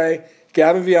 Carl Ray,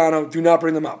 Gavin Viano, do not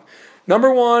bring them up.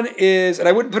 Number one is, and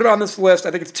I wouldn't put it on this list,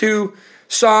 I think it's too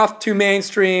soft, too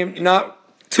mainstream, not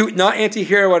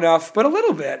anti-hero enough, but a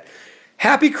little bit.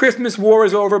 Happy Christmas, War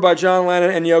is Over by John Lennon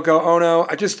and Yoko Ono.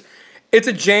 It's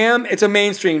a jam, it's a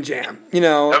mainstream jam,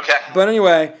 Okay. But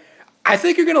anyway, I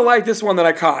think you're going to like this one that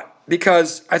I caught.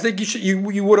 Because I think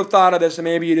you would have thought of this and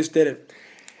maybe you just didn't.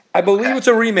 I believe it's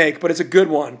a remake, but it's a good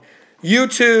one.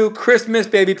 U2, Christmas,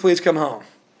 Baby Please Come Home.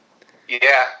 Yeah,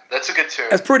 that's a good tune.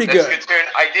 That's pretty good. That's a good tune.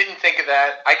 I didn't think of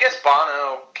that. I guess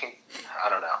Bono can, I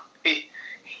don't know.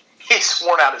 He's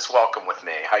sworn out his welcome with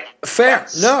me. Fair.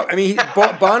 No, I mean,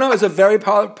 Bono is a very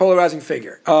polarizing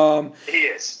figure. He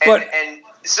is.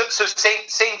 So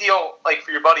same deal like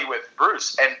for your buddy with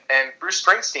Bruce. And Bruce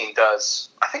Springsteen does,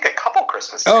 I think, a couple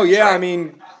Christmas tunes. Oh, yeah, right? I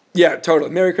mean, yeah,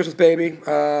 totally. Merry Christmas, Baby.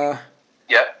 Yeah.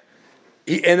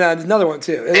 And there's another one,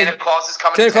 too. Santa Claus is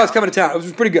coming to town. Santa Claus coming to town. It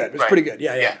was pretty good. It was pretty good.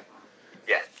 Yeah.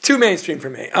 too mainstream for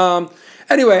me.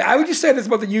 Anyway, I would just say this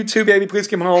about the U2, Baby Please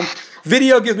Come Home.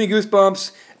 Video gives me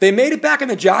goosebumps. They made it back in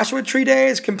the Joshua Tree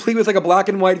days, complete with like a black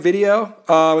and white video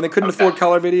when they couldn't afford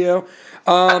color video.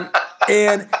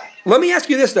 And let me ask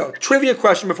you this, though. Trivia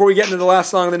question before we get into the last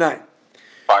song of the night.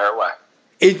 Fire away.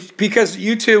 Because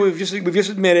U2, we've just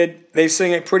admitted they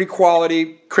sing a pretty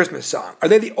quality Christmas song. Are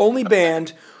they the only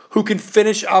band who can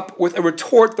finish up with a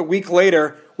retort the week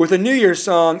later with a New Year's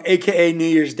song, a.k.a. New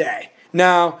Year's Day?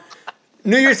 Now,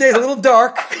 New Year's Day is a little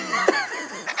dark.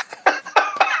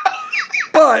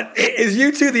 But is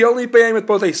U2 the only band with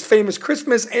both a famous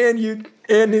Christmas and New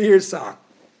Year's song?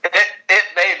 It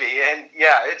may be, and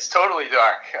yeah, it's totally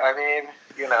dark. I mean,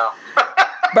 you know.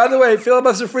 By the way,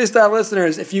 Filibuster Freestyle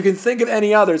listeners, if you can think of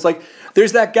any others, like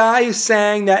there's that guy who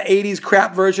sang that 80s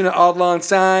crap version of Auld Lang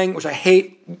Syne, which I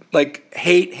hate.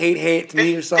 It's a New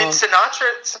Year's song. Did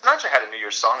Sinatra had a New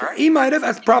Year's song, right? He might have.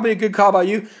 That's probably a good call by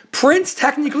you. Prince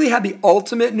technically had the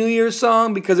ultimate New Year's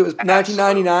song because it was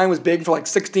 1999 was big for like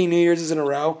 16 New Year's in a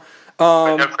row.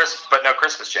 But no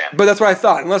Christmas jam. But that's what I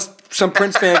thought. Unless some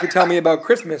Prince fan could tell me about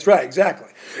Christmas. Right, exactly.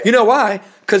 You know why?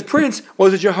 Because Prince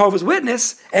was a Jehovah's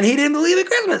Witness, and he didn't believe in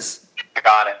Christmas.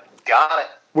 Got it.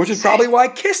 Which is probably why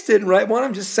Kiss didn't write one.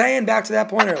 I'm just saying back to that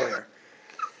point earlier.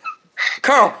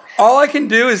 Carl, all I can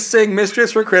do is sing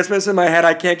Mistress for Christmas in my head.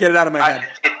 I can't get it out of my head.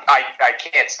 I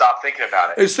can't stop thinking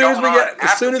about it. As soon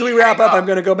as we wrap up, I'm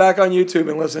going to go back on YouTube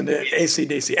and listen to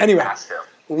AC/DC. Anyway,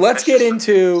 let's get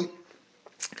into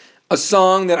a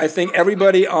song that I think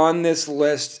everybody on this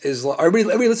list is,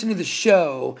 everybody listening to the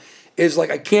show is like,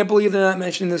 I can't believe they're not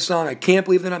mentioning this song. I can't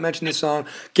believe they're not mentioning this song.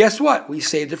 Guess what? We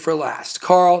saved it for last.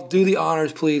 Carl, do the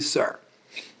honors, please, sir.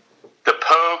 The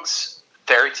Pogues'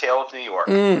 Fairy Tale of New York.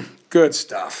 Good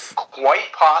stuff.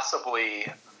 Quite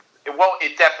possibly, well,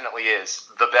 it definitely is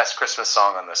the best Christmas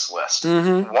song on this list.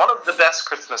 Mm-hmm. One of the best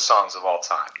Christmas songs of all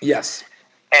time. Yes.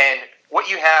 And what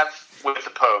you have with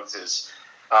the Pogues is,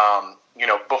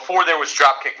 before there was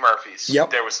Dropkick Murphys,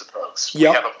 there was the Pogues. Yep.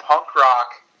 We have a punk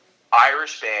rock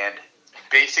Irish band.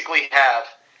 Basically have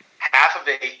half of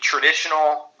a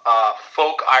traditional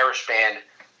folk Irish band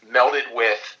melded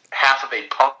with half of a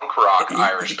punk rock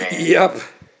Irish band. Yep.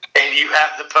 And you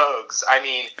have the Pogues. I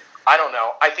mean, I don't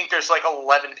know. I think there's like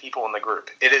 11 people in the group.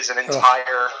 It is an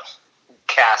entire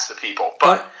cast of people.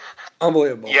 But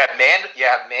unbelievable. You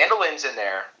have mandolins in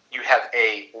there. You have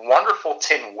a wonderful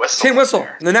tin whistle. Tin whistle,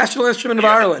 the national instrument of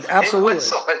Ireland. Absolutely. Tin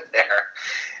whistle in there.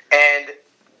 And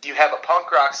you have a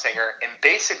punk rock singer. And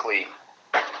basically,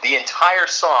 the entire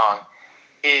song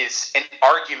is an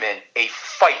argument, a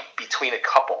fight between a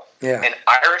couple. Yeah. An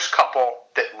Irish couple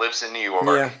that lives in New York.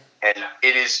 Yeah. And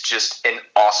it is just an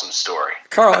awesome story.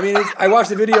 Carl, I mean, I watched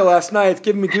the video last night. It's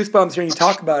giving me goosebumps hearing you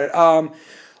talk about it.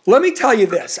 Let me tell you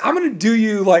this. I'm not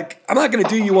going to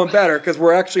do you one better because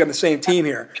we're actually on the same team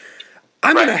here.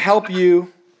 I'm going to help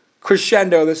you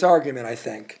crescendo this argument, I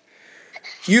think.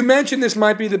 You mentioned this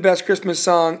might be the best Christmas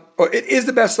song, or it is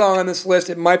the best song on this list.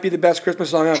 It might be the best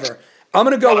Christmas song ever. I'm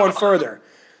going to go one further.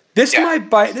 This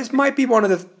might be one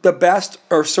of the best,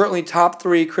 or certainly top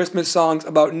 3 Christmas songs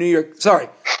about New York. Sorry,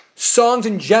 songs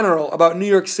in general about New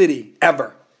York City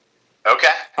ever. Okay.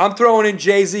 I'm throwing in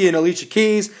Jay-Z and Alicia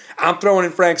Keys. I'm throwing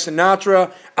in Frank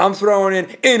Sinatra. I'm throwing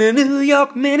in a New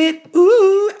York Minute.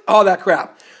 Ooh, all that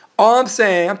crap. All I'm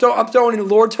saying, I'm throwing in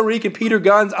Lord Tariq and Peter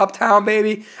Gunn's Uptown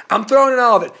Baby. I'm throwing in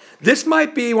all of it. This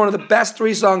might be one of the best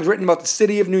 3 songs written about the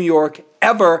city of New York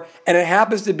ever, and it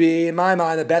happens to be, in my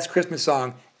mind, the best Christmas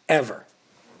song ever.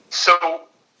 So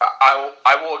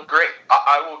I will agree.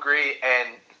 I will agree,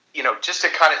 and just to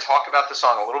kind of talk about the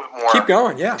song a little bit more. Keep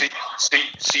going, yeah. So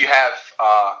you have,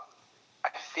 I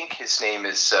think his name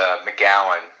is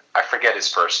McGowan. I forget his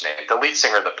first name. The lead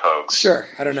singer of the Pogues. Sure,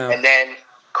 I don't know. And then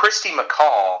Christy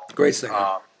McCall. Great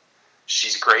singer.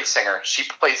 She's a great singer. She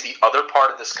plays the other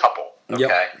part of this couple. Okay.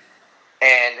 Yep.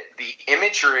 And the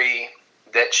imagery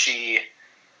that she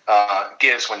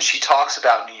gives when she talks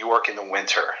about New York in the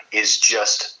winter is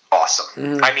just awesome.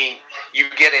 Mm-hmm. I mean, you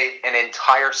get an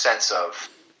entire sense of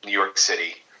New York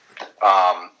City.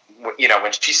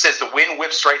 When she says the wind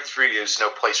whips right through you, there's no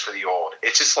place for the old.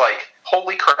 It's just like,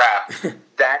 holy crap,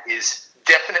 that is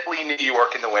definitely New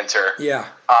York in the winter. Yeah.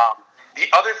 The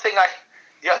other thing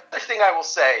I will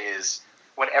say is,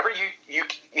 whenever you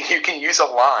can use a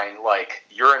line like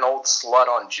 "You're an old slut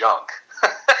on junk"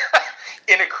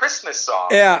 in a Christmas song.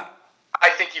 Yeah. I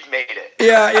think you've made it.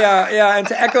 Yeah. And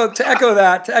to echo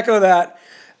that,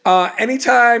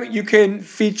 anytime you can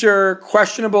feature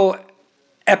questionable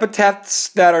epithets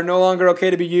that are no longer okay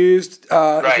to be used,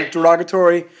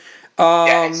 derogatory.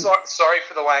 Sorry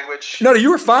for the language. No,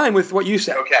 you were fine with what you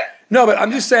said. Okay. No, but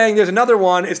I'm just saying there's another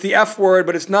one. It's the F word,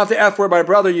 but it's not the F word my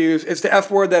brother used. It's the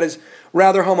F word that is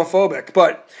rather homophobic.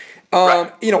 But,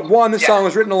 one, this song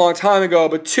was written a long time ago,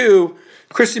 but two,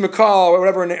 Christy McCall, or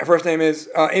whatever her first name is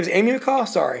Amy McCall?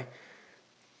 Sorry.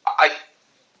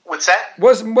 What's that?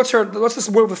 What's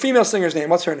the female singer's name?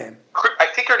 What's her name? I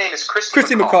think her name is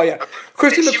Christy McCall, yeah.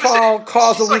 Christy McCall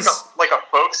calls Elise like a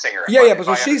folk singer. Yeah,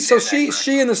 but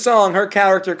she in the song, her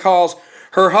character calls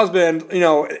her husband,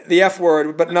 the F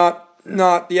word, but not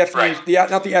the F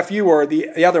not the FU word,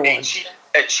 the other one. A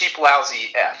cheap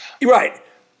lousy F. Right.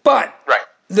 But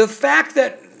the fact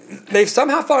that they've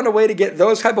somehow found a way to get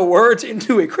those type of words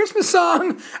into a Christmas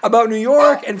song about New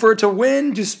York and for it to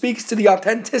win just speaks to the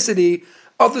authenticity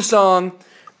of the song.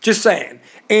 Just saying.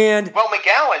 And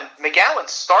McGowan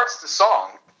starts the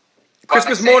song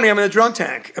Christmas morning, I'm in a drunk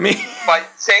tank. By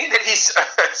saying that he's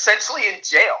essentially in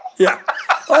jail. Yeah.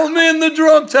 I'm in the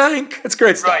drunk tank. It's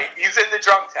great stuff. Right, he's in the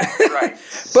drunk tank, right.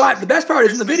 But the best part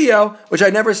is in the video, which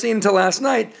I'd never seen until last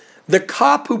night, the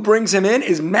cop who brings him in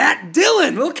is Matt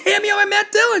Dillon. Little cameo by Matt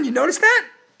Dillon. You notice that?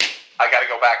 I got to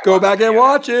go back. Go back and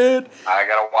watch it. I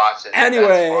got to watch it.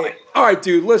 Anyway, all right,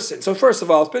 dude, listen. So first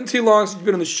of all, it's been too long since you've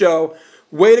been on the show.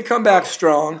 Way to come back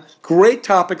strong. Great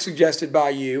topic suggested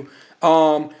by you.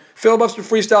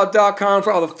 Filibusterfreestyle.com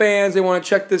for all the fans. They want to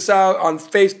check this out on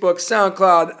Facebook,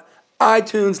 SoundCloud,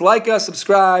 iTunes. Like us,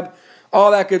 subscribe,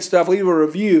 all that good stuff. Leave a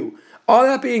review. All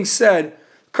that being said,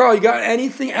 Carl, you got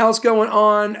anything else going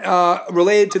on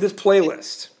related to this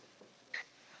playlist?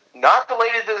 Not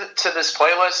related to this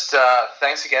playlist.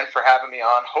 Thanks again for having me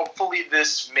on. Hopefully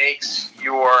this makes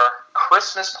your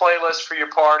Christmas playlist for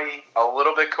your party a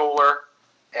little bit cooler.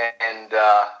 And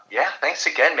thanks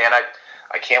again, man.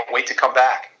 I can't wait to come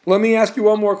back. Let me ask you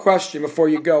one more question before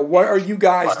you go. What are you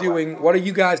guys doing? What are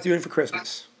you guys doing for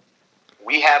Christmas?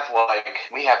 We have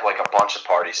like a bunch of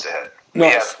parties to hit.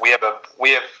 Nice. We have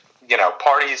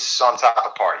parties on top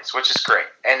of parties, which is great.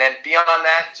 And then beyond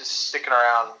that, just sticking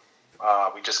around.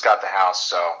 We just got the house,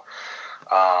 so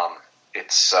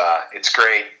it's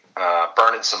great.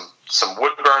 Burning some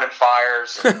wood burning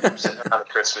fires, and sitting around the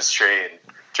Christmas tree and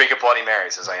drinking Bloody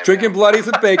Marys as I am. Drinking Bloodies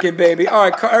with bacon, baby. All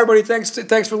right, everybody, thanks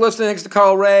for listening. Thanks to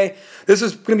Carl Ray. This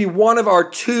is going to be one of our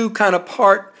two kind of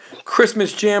part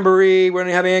Christmas jamboree. We're going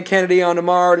to have Ann Kennedy on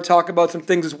tomorrow to talk about some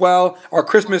things as well. Our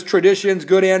Christmas traditions,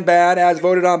 good and bad, as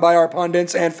voted on by our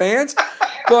pundits and fans.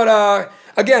 But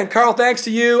again, Carl, thanks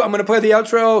to you. I'm going to play the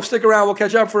outro. Stick around. We'll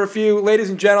catch up for a few. Ladies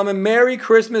and gentlemen, Merry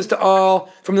Christmas to all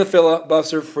from the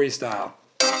Filibuster Freestyle.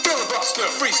 Filibuster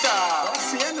Freestyle.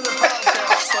 That's the end of the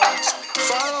podcast, folks.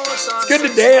 Follow us on It's good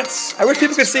to dance. I wish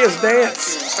people could see us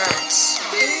dance. Thanks.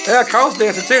 Yeah, Carl's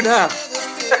dancing too now.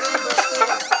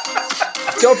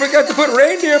 Don't forget to put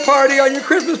Reindeer Party on your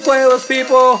Christmas playlist,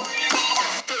 people.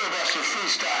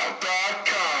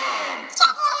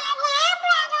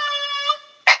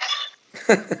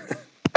 FilibusterFreestyle.com.